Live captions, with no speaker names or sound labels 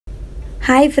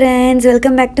Hi friends,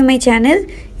 welcome back to my channel.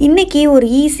 இன்னைக்கு ஒரு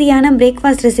ஈஸியான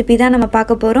பிரேக்ஃபாஸ்ட் ரெசிபி தான் நம்ம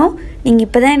பார்க்க போறோம். நீங்க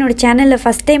இப்போதான் என்னோட சேனல்ல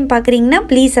ஃபர்ஸ்ட் டைம் பார்க்கறீங்கன்னா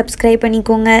ப்ளீஸ் Subscribe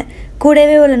பண்ணிக்கோங்க.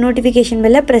 கூடவே ஒரு நோட்டிஃபிகேஷன்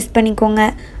பெல்ல பிரஸ் பண்ணிக்கோங்க.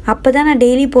 அப்பதான் நான்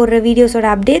டெய்லி போடுற வீடியோஸோட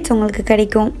அப்டேட்ஸ் உங்களுக்கு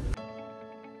கிடைக்கும்.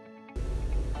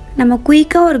 நம்ம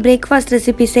குயிக்கா ஒரு பிரேக்ஃபாஸ்ட்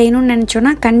ரெசிபி செய்யணும்னு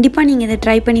நினைச்சோம்னா கண்டிப்பா நீங்க இத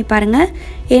ட்ரை பண்ணி பாருங்க.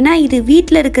 ஏனா இது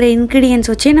வீட்ல இருக்கிற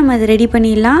இன்கிரிடியன்ட்ஸ் வச்சே நம்ம இத ரெடி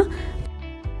பண்ணிடலாம்.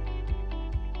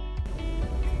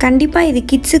 கண்டிப்பா இது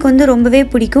கிட்ஸ்க்கு வந்து ரொம்பவே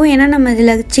பிடிக்கும். ஏனா நம்ம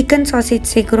இதல chicken sausage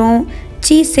சேக்குறோம்,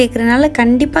 சீஸ் சேக்கறனால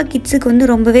கண்டிப்பா கிட்ஸ்க்கு வந்து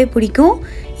ரொம்பவே பிடிக்கும்.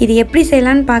 இது எப்படி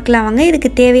செய்யலாம்னு பார்க்கலாம் வாங்க. இதுக்கு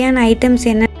தேவையான ஐட்டம்ஸ்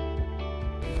என்ன?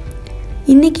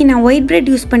 இன்னைக்கு நான் white bread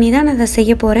யூஸ் பண்ணி தான் நான் இத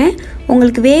செய்ய போறேன்.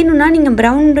 உங்களுக்கு வேணும்னா நீங்க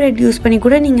brown bread யூஸ் பண்ணி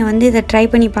கூட நீங்க வந்து இத ட்ரை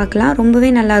பண்ணி பார்க்கலாம்.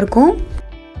 ரொம்பவே நல்லா இருக்கும்.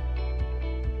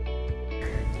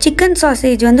 chicken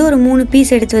sausage வந்து ஒரு 3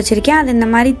 பீஸ் எடுத்து வச்சிருக்கேன். அத இந்த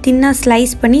மாதிரி தின்னா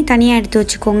ஸ்லைஸ் பண்ணி தனியா எடுத்து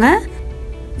வச்சுக்கோங்க.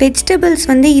 Vegetables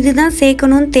வந்து இதுதான்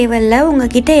சேக்கணும் தேவையில்ல.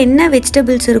 உங்ககிட்ட என்ன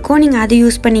vegetables இருக்கோ நீங்க அதை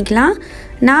யூஸ் பண்ணிக்கலாம்.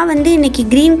 நான் வந்து இன்னைக்கு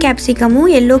green capsicum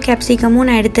yellow capsicum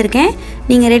நான் எடுத்துர்க்கேன்.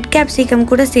 நீங்க red capsicum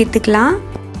கூட சேர்த்துக்கலாம்.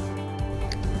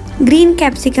 green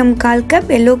capsicum 1/4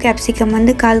 cup, yellow capsicum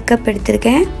வந்து 1/4 கப்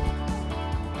எடுத்துர்க்கேன்.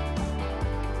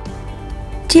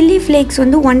 chilli flakes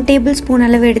வந்து 1 tablespoon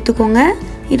அளவு எடுத்துக்கோங்க.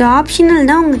 இது ஆப்ஷனல்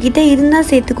தான், உங்ககிட்ட இருந்தா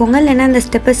சேர்த்துக்கோங்க, இல்லனா அந்த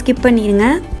ஸ்டெப்பை ஸ்கிப் பண்ணிருங்க.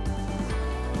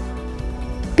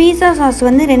 பீஸா சாஸ்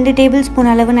வந்து 2 டேபிள்ஸ்பூன்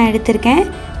அளவு நான் எடுத்துர்க்கேன்.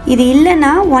 இது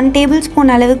இல்லனா 1 டேபிள்ஸ்பூன்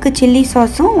அளவுக்கு chilli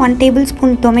சாஸும் 1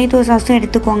 டேபிள்ஸ்பூன் டொமேட்டோ சாஸும்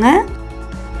எடுத்துக்கோங்க.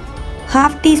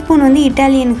 1/2 டீஸ்பூன் வந்து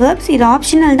இட்டாலியன் ஹெர்ப்ஸ், இது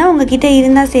ஆப்ஷனல் தான், உங்ககிட்ட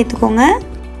இருந்தா சேர்த்துக்கோங்க.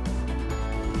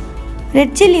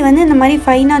 ரெட் chilli வந்து இந்த மாதிரி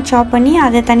ஃபைனா சாப் பண்ணி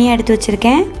அதை தனியா எடுத்து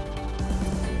வச்சிருக்கேன்.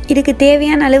 இதுக்கு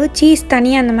தேவையான அளவு சீஸ்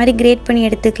தனியா அந்த மாதிரி கிரேட் பண்ணி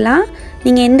எடுத்துக்கலாம்.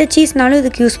 நீங்க எந்த சீஸ்னாலும்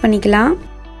இதுக்கு யூஸ் பண்ணிக்கலாம்.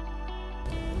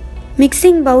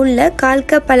 மிக்சிங் பவுல்ல 1/4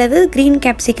 கப் அளவு green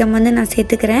capsicum வந்து நான்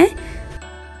சேர்த்துக்கிறேன்.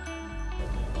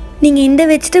 நீங்க இந்த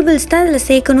வெஜிடபிள்ஸ் தான் இதல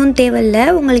சேர்க்கணும்னு தேவையில்ல.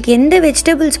 உங்களுக்கு எந்த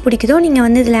வெஜிடபிள்ஸ் பிடிக்குதோ நீங்க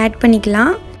வந்து இதல ஆட்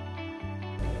பண்ணிக்கலாம்.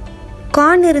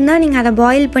 கார்ன் இருந்தா நீங்க அதை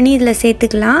பாயில் பண்ணி இதல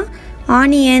சேர்த்துக்கலாம்.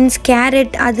 ஆனியன்ஸ்,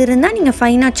 கேரட் அது இருந்தா நீங்க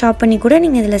ஃபைனா சாப் பண்ணி கூட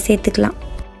நீங்க இதல சேர்த்துக்கலாம்.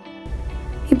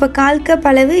 இப்போ 1/4 கப்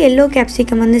அளவு yellow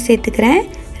capsicum வந்து சேர்த்துக்கிறேன்.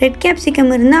 ரெட் capsicum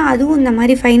இருந்தா அதுவும் இந்த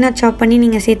மாதிரி ஃபைனா சாப் பண்ணி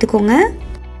நீங்க சேர்த்துக்கோங்க.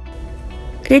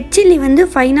 ரெட் chilli வந்து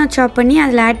ஃபைனா சாப் பண்ணி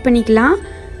அதில் ஆட் பண்ணிக்கலாம்.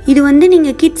 இது வந்து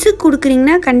நீங்கள் கிட்ஸுக்கு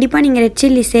கொடுக்குறீங்கன்னா கண்டிப்பாக நீங்கள் ரெட்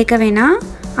chilli சேர்க்க வேணாம்.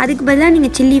 அதுக்கு பதிலாக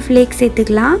நீங்கள் chilli flakes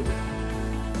சேர்த்துக்கலாம்.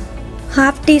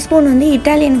 1/2 டீஸ்பூன் வந்து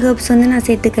இட்டாலியன் ஹெர்ப்ஸ் வந்து நான்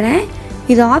சேர்த்துக்கிறேன்.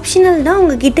 இது ஆப்ஷனல் தான்,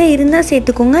 உங்ககிட்ட இருந்தால்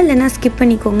சேர்த்துக்கோங்க, இல்லைனா ஸ்கிப்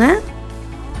பண்ணிக்கோங்க.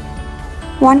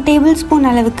 1 டேபிள்ஸ்பூன்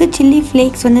அளவுக்கு chilli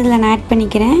flakes வந்து இதில் நான் ஆட்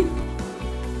பண்ணிக்கிறேன்.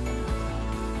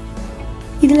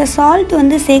 இதில் சால்ட்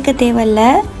வந்து சேர்க்க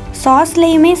தேவையில்லை.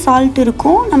 சாஸ்லேயுமே சால்ட்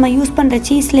இருக்கும், நம்ம யூஸ் பண்ணுற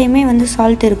சீஸ்லேயுமே வந்து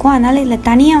சால்ட் இருக்கும். அதனால் இதில்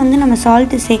தனியாக வந்து நம்ம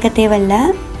சால்ட்டு சேர்க்க தேவையில்லை.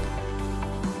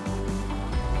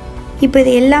 இப்போ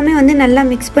இது எல்லாமே வந்து நல்லா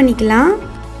மிக்ஸ் பண்ணிக்கலாம்.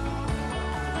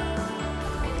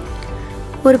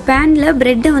 ஒரு பேனில்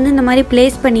ப்ரெட்டை வந்து இந்த மாதிரி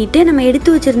ப்ளேஸ் பண்ணிவிட்டு நம்ம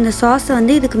எடுத்து வச்சுருந்த சாஸை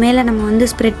வந்து இதுக்கு மேலே நம்ம வந்து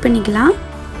ஸ்ப்ரெட் பண்ணிக்கலாம்.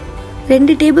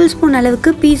 2 டேபிள்ஸ்பூன்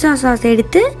அளவுக்கு பீஸா சாஸ்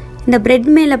எடுத்து இந்த ப்ரெட்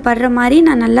மேலே படுற மாதிரி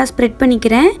நான் நல்லா ஸ்ப்ரெட்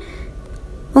பண்ணிக்கிறேன்.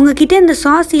 உங்ககிட்ட இந்த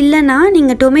சாஸ் இல்லைனா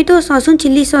நீங்கள் டொமேட்டோ சாஸும்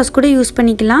சில்லி சாஸ் கூட யூஸ்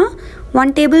பண்ணிக்கலாம். 1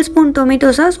 tablespoon tomato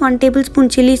sauce, 1 tablespoon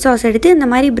chilli sauce எடுத்து இந்த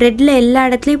மாதிரி ப்ரெட்டில் எல்லா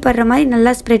இடத்துலையும் படுற மாதிரி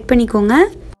நல்லா ஸ்ப்ரெட் பண்ணிக்கோங்க.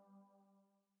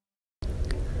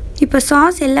 இப்போ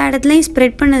சாஸ் எல்லா இடத்துலையும்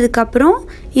ஸ்ப்ரெட் பண்ணதுக்கப்புறம்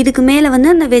இதுக்கு மேலே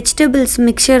வந்து அந்த வெஜிடபிள்ஸ்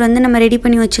மிக்சர் வந்து நம்ம ரெடி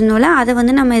பண்ணி வச்சுருந்தோம்ல, அதை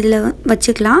வந்து நம்ம இதில்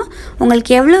வச்சுக்கலாம்.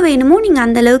 உங்களுக்கு எவ்வளோ வேணுமோ நீங்கள்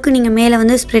அந்தளவுக்கு நீங்கள் மேலே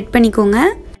வந்து ஸ்ப்ரெட் பண்ணிக்கோங்க.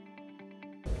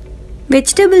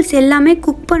 வெஜிடபிள்ஸ் எல்லாமே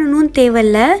குக் பண்ணணும்னு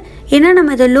தேவையில்லை. ஏன்னா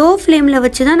நம்ம இதை லோ ஃப்ளேமில்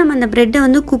வச்சு தான் நம்ம அந்த ப்ரெட்டை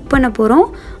வந்து குக் பண்ண போகிறோம்.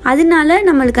 அதனால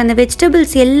நம்மளுக்கு அந்த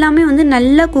வெஜிடபிள்ஸ் எல்லாமே வந்து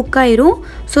நல்லா குக் ஆயிரும்.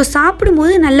 ஸோ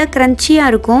சாப்பிடும்போது நல்லா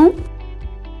க்ரன்ச்சியாக இருக்கும்.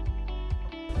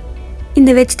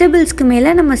 இந்த வெஜிடபிள்ஸ்க்கு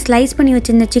மேலே நம்ம ஸ்லைஸ் பண்ணி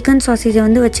வச்சுருந்த சிக்கன் சாசேஜை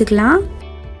வந்து வச்சுக்கலாம்.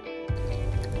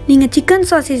 நீங்கள் சிக்கன்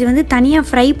சாசேஜ் வந்து தனியாக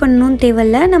ஃப்ரை பண்ணணும்னு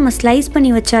தேவையில்லை. நம்ம ஸ்லைஸ்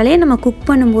பண்ணி வச்சாலே நம்ம குக்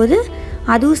பண்ணும்போது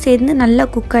அதுவும் சேர்ந்து நல்லா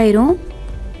குக் ஆயிரும்.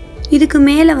 இதுக்கு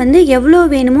மேலே வந்து எவ்வளோ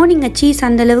வேணுமோ நீங்கள் சீஸ்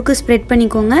அந்தளவுக்கு ஸ்ப்ரெட்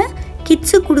பண்ணிக்கோங்க.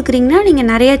 கிட்ஸுக்கு கொடுக்குறீங்கன்னா நீங்கள்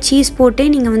நிறையா சீஸ் போட்டே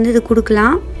நீங்கள் வந்து இது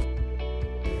கொடுக்கலாம்.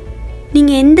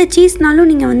 நீங்கள் எந்த சீஸ்னாலும்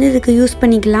நீங்கள் வந்து இதுக்கு யூஸ்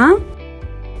பண்ணிக்கலாம்.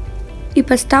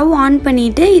 இப்போ ஸ்டவ் ஆன்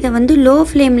பண்ணிவிட்டு இதை வந்து லோ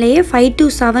ஃப்ளேம்லேயே 5 to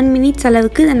 7 மினிட்ஸ்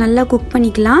அளவுக்கு இதை நல்லா குக்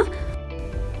பண்ணிக்கலாம்.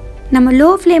 நம்ம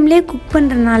லோ ஃப்ளேம்லேயே குக்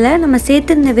பண்ணுறதுனால நம்ம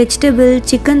சேர்த்துருந்த வெஜிடபிள்,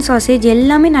 சிக்கன் சாசேஜ்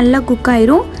எல்லாமே நல்லா குக்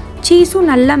ஆயிரும்.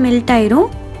 சீஸும் நல்லா மெல்ட் ஆயிரும்.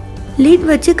 லீட்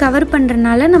வச்சு கவர்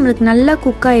பண்ணுறதுனால நம்மளுக்கு நல்லா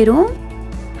குக் ஆயிரும்.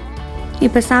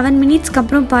 இப்போ 7 மினிட்ஸ்க்கு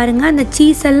அப்புறம் பாருங்கள், அந்த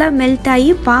சீஸ் எல்லாம் மெல்ட்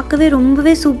ஆகி பார்க்கவே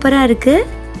ரொம்பவே சூப்பராக இருக்குது.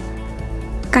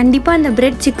 கண்டிப்பாக அந்த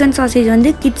பிரெட் சிக்கன் சாசேஜ் வந்து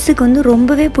கிட்ஸுக்கு வந்து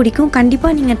ரொம்பவே பிடிக்கும்.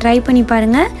 கண்டிப்பாக நீங்கள் ட்ரை பண்ணி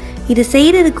பாருங்கள். இது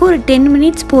செய்கிறதுக்கு ஒரு 10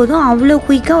 மினிட்ஸ் போதும். அவ்வளோ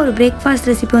குயிக்காக ஒரு பிரேக்ஃபாஸ்ட்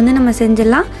ரெசிபி வந்து நம்ம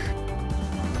செஞ்சிடலாம்.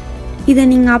 இதை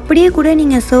நீங்கள் அப்படியே கூட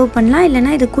நீங்கள் சர்வ் பண்ணலாம்,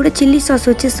 இல்லைனா இது கூட சில்லி சாஸ்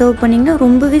வச்சு சர்வ் பண்ணிங்கன்னா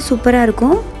ரொம்பவே சூப்பராக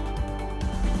இருக்கும்.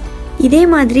 இதே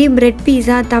மாதிரி பிரெட்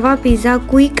பீஸா, தவா பீஸா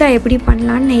குயிக்காக எப்படி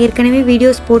பண்ணலான்னு நான் ஏற்கனவே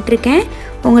வீடியோஸ் போட்டிருக்கேன்.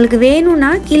 உங்களுக்கு வேணும்னா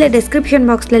கீழே டிஸ்கிரிப்ஷன்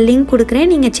பாக்ஸில் லிங்க்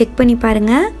கொடுக்குறேன், நீங்கள் செக் பண்ணி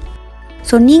பாருங்கள்.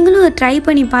 ஸோ நீங்களும் ட்ரை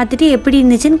பண்ணி பார்த்துட்டு எப்படி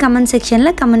இருந்துச்சுன்னு கமெண்ட்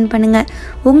செக்ஷனில் கமெண்ட் பண்ணுங்கள்.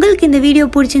 உங்களுக்கு இந்த வீடியோ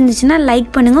பிடிச்சிருந்துச்சுன்னா லைக்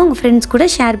பண்ணுங்கள், உங்கள் ஃப்ரெண்ட்ஸ் கூட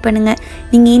ஷேர் பண்ணுங்கள்.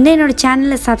 நீங்கள் இன்னும் என்னோடய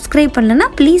சேனலை சப்ஸ்கிரைப் பண்ணலன்னா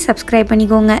ப்ளீஸ் சப்ஸ்கிரைப்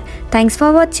பண்ணிக்கோங்க. தேங்க்ஸ்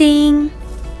ஃபார் வாட்சிங்.